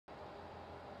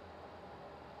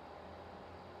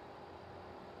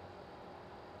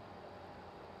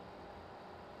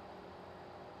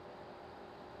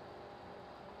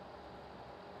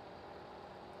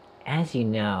As you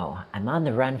know, I'm on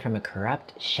the run from a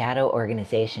corrupt shadow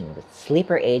organization with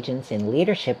sleeper agents in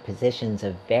leadership positions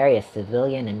of various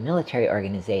civilian and military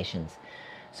organizations.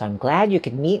 So I'm glad you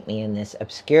could meet me in this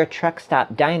obscure truck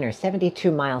stop diner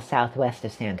 72 miles southwest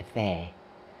of Santa Fe.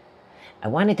 I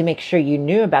wanted to make sure you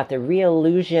knew about the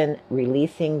Reallusion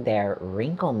releasing their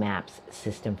Wrinkle Maps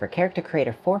system for Character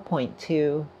Creator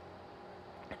 4.2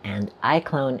 and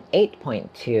iClone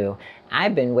 8.2.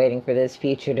 I've been waiting for this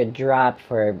feature to drop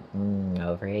for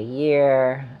over a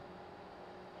year.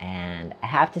 And I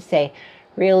have to say,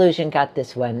 Reallusion got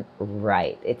this one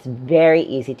right. It's very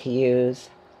easy to use.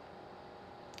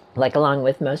 Like along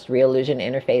with most Reallusion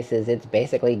interfaces, it's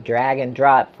basically drag and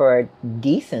drop for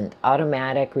decent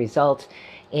automatic results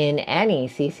in any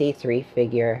CC3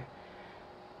 figure,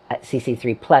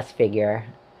 CC3 plus figure.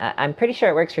 I'm pretty sure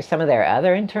it works for some of their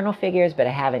other internal figures, but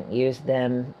I haven't used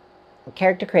them.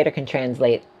 Character Creator can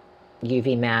translate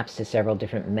UV maps to several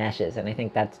different meshes, and I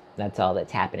think that's all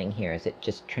that's happening here, is it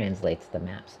just translates the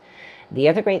maps. The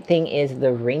other great thing is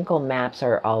the Wrinkle maps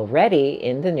are already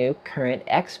in the new current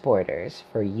exporters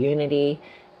for Unity,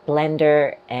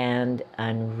 Blender, and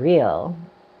Unreal.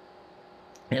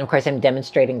 And of course, I'm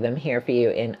demonstrating them here for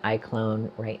you in iClone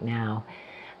right now.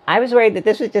 I was worried that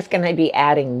this was just going to be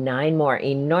adding 9 more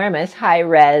enormous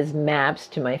high-res maps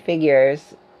to my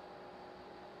figures.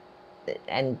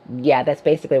 And yeah, that's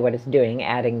basically what it's doing,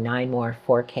 adding 9 more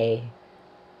 4K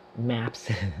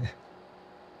maps.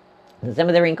 Some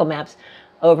of the Wrinkle maps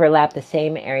overlap the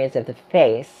same areas of the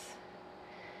face,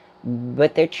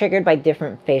 but they're triggered by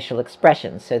different facial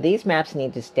expressions. So these maps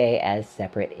need to stay as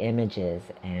separate images.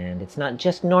 And it's not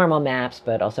just normal maps,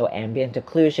 but also ambient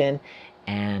occlusion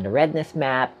and a redness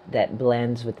map that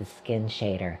blends with the skin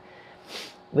shader.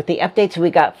 With the updates,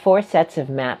 we got 4 sets of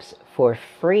maps for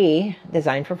free,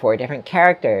 designed for 4 different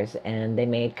characters, and they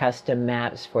made custom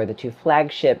maps for the 2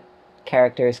 flagship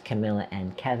characters, Camilla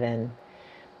and Kevin.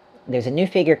 There's a new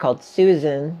figure called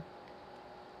Suzanne?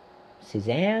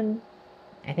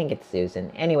 I think it's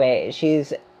Susan. Anyway,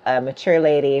 she's a mature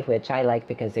lady, which I like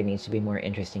because there needs to be more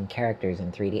interesting characters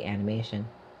in 3D animation.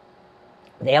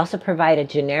 They also provide a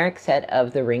generic set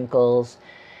of the wrinkles,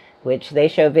 which they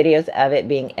show videos of it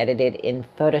being edited in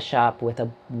Photoshop with a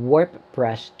warp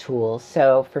brush tool.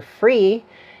 So for free,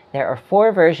 there are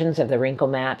 4 versions of the wrinkle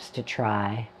maps to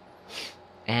try,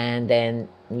 and then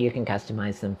you can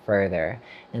customize them further.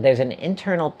 And there's an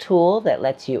internal tool that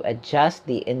lets you adjust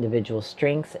the individual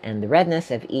strengths and the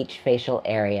redness of each facial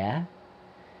area.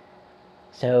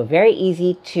 So very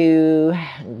easy to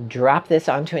drop this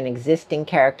onto an existing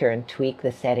character and tweak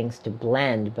the settings to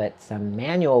blend, but some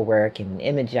manual work in an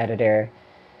image editor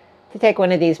to take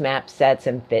one of these map sets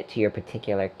and fit to your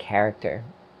particular character.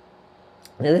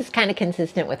 Now, this is kind of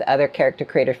consistent with other character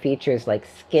creator features like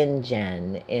Skin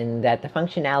Gen, in that the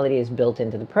functionality is built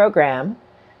into the program,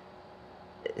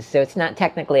 so it's not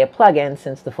technically a plugin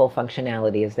since the full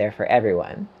functionality is there for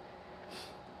everyone,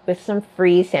 with some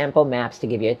free sample maps to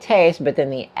give you a taste, but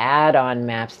then the add-on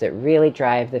maps that really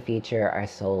drive the feature are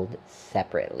sold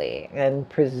separately. And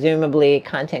presumably,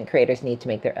 content creators need to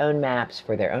make their own maps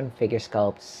for their own figure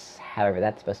sculpts, however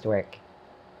that's supposed to work.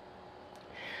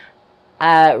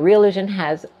 Reallusion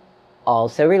has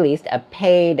also released a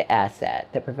paid asset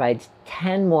that provides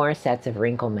 10 more sets of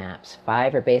wrinkle maps.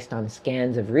 5 are based on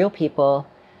scans of real people,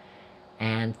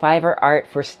 and 5 are art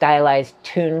for stylized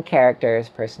toon characters.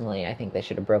 Personally, I think they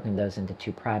should have broken those into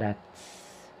 2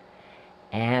 products.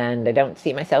 And I don't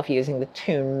see myself using the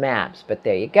toon maps, but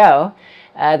there you go.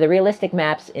 The realistic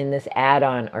maps in this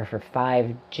add-on are for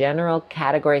 5 general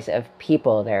categories of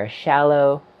people. There are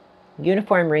shallow,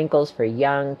 uniform wrinkles for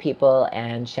young people,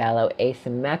 and shallow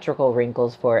asymmetrical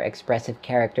wrinkles for expressive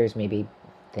characters, maybe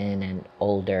thin and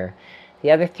older. The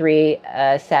other 3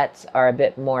 sets are a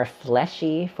bit more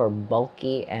fleshy for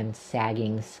bulky and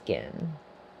sagging skin.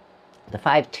 The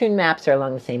 5 toon maps are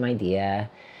along the same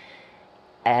idea,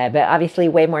 but obviously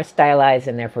way more stylized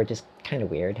and therefore just kind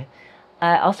of weird.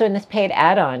 Also in this paid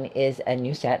add-on is a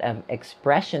new set of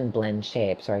expression blend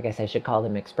shapes, or I guess I should call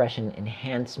them expression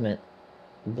enhancement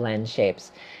blend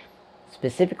shapes,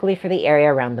 specifically for the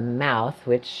area around the mouth,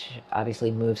 which obviously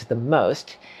moves the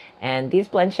most. And these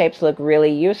blend shapes look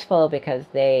really useful because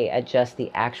they adjust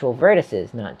the actual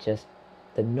vertices, not just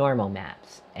the normal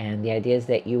maps. And the idea is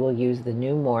that you will use the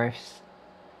new morphs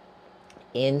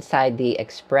inside the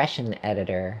expression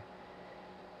editor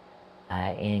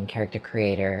in Character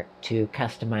Creator to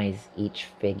customize each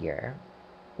figure.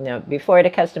 Now, before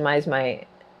to customize my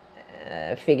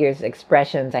figures'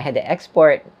 expressions, I had to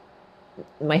export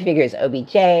my figures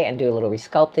OBJ and do a little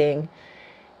resculpting,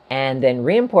 and then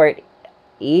re-import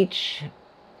each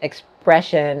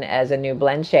expression as a new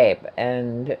blend shape.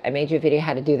 And I made you a video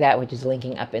how to do that, which is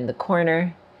linking up in the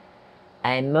corner.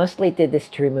 I mostly did this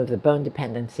to remove the bone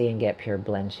dependency and get pure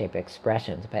blend shape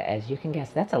expressions. But as you can guess,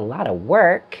 that's a lot of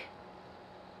work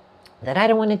that I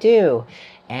don't want to do.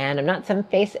 And I'm not some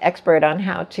face expert on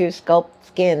how to sculpt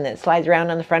skin that slides around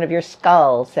on the front of your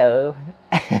skull. So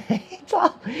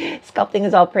sculpting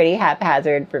is all pretty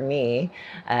haphazard for me.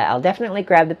 I'll definitely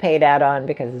grab the paid add-on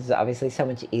because it's obviously so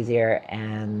much easier,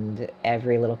 and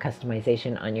every little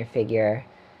customization on your figure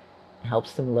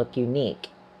helps them look unique.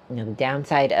 You know, the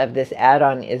downside of this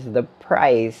add-on is the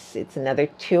price. It's another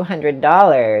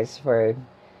 $200 for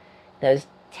those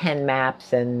 10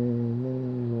 maps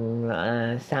and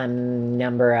some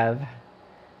number of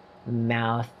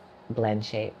mouth blend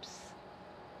shapes.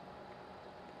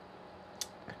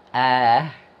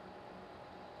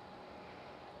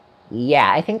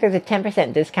 Yeah, I think there's a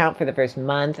 10% discount for the first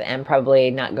month, and probably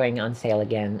not going on sale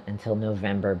again until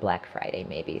November, Black Friday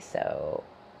maybe. So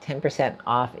 10%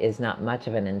 off is not much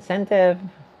of an incentive,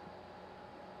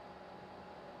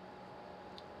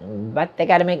 but they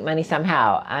got to make money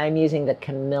somehow. I'm using the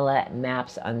Camilla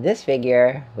maps on this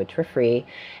figure, which were free,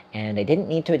 and I didn't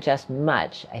need to adjust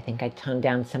much. I think I toned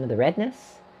down some of the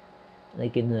redness,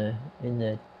 like in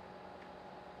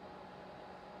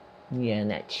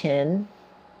that chin.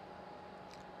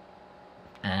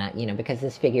 You know, because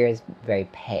this figure is very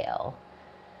pale.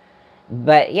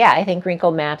 But yeah, I think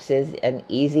Wrinkle Maps is an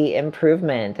easy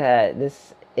improvement.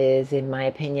 This is, in my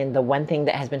opinion, the one thing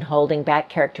that has been holding back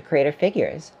character creator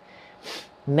figures.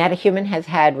 MetaHuman has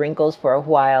had wrinkles for a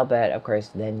while, but of course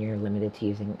then you're limited to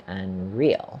using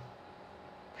Unreal.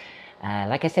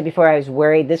 Like I said before, I was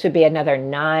worried this would be another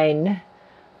 9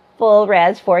 full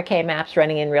res 4K maps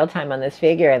running in real time on this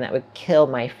figure, and that would kill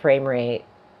my frame rate.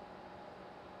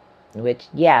 Which,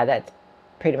 yeah, that's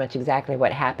pretty much exactly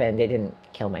what happened. It didn't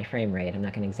kill my frame rate. I'm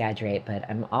not going to exaggerate, but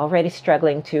I'm already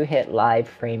struggling to hit live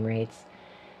frame rates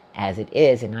as it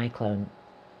is in iClone.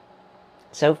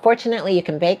 So fortunately, you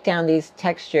can bake down these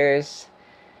textures.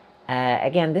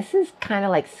 Again, this is kind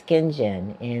of like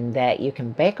SkinGen in that you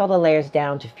can bake all the layers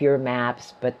down to fewer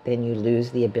maps, but then you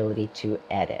lose the ability to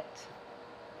edit.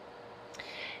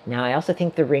 Now, I also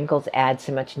think the wrinkles add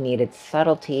some much needed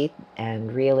subtlety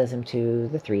and realism to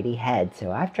the 3D head.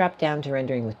 So I've dropped down to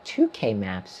rendering with 2K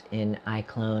maps in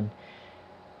iClone,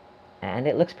 and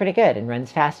it looks pretty good and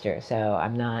runs faster. So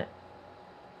I'm not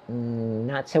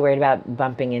so worried about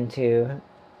bumping into,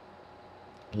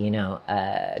 you know,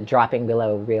 dropping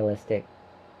below realistic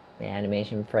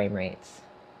animation frame rates.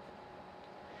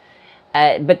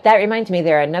 But that reminds me,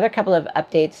 there are another couple of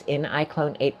updates in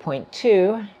iClone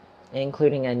 8.2,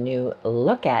 including a new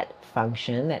look at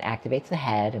function that activates the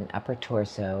head and upper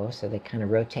torso, so they kind of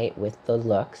rotate with the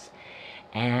looks.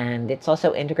 And it's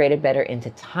also integrated better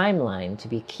into timeline to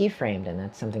be keyframed, and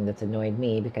that's something that's annoyed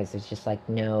me because there's just like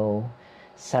no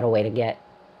subtle way to get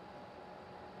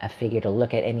a figure to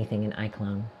look at anything in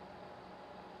iClone.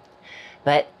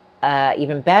 But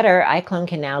even better, iClone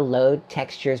can now load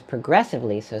textures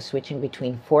progressively, so switching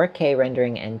between 4K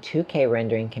rendering and 2K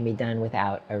rendering can be done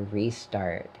without a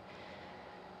restart.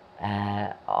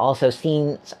 Also,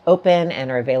 scenes open and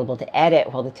are available to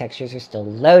edit while the textures are still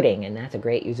loading, and that's a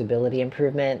great usability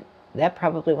improvement. That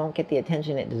probably won't get the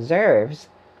attention it deserves,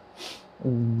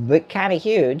 but kind of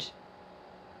huge.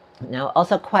 Now,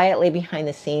 also quietly behind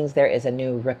the scenes, there is a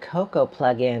new Rococo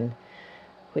plugin,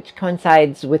 which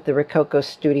coincides with the Rococo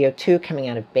Studio 2 coming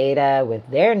out of beta with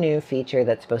their new feature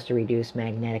that's supposed to reduce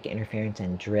magnetic interference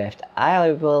and drift.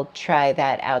 I will try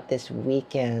that out this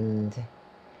weekend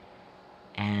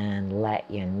and let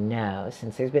you know,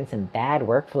 since there's been some bad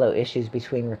workflow issues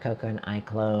between Rococo and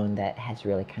iClone that has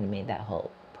really kind of made that whole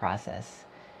process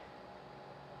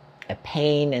a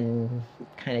pain and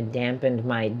kind of dampened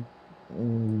my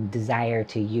desire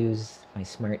to use my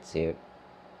smart suit.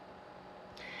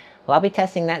 Well, I'll be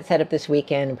testing that setup this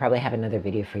weekend and probably have another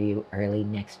video for you early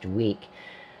next week.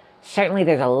 Certainly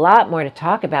there's a lot more to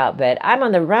talk about, but I'm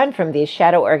on the run from these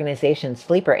shadow organization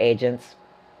sleeper agents.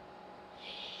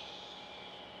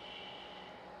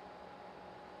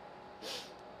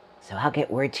 So I'll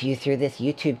get word to you through this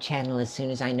YouTube channel as soon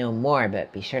as I know more,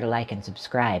 but be sure to like and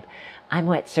subscribe. I'm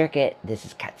Wet Circuit. This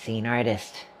is Cutscene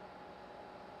Artist.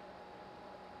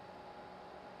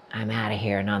 I'm out of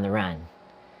here and on the run.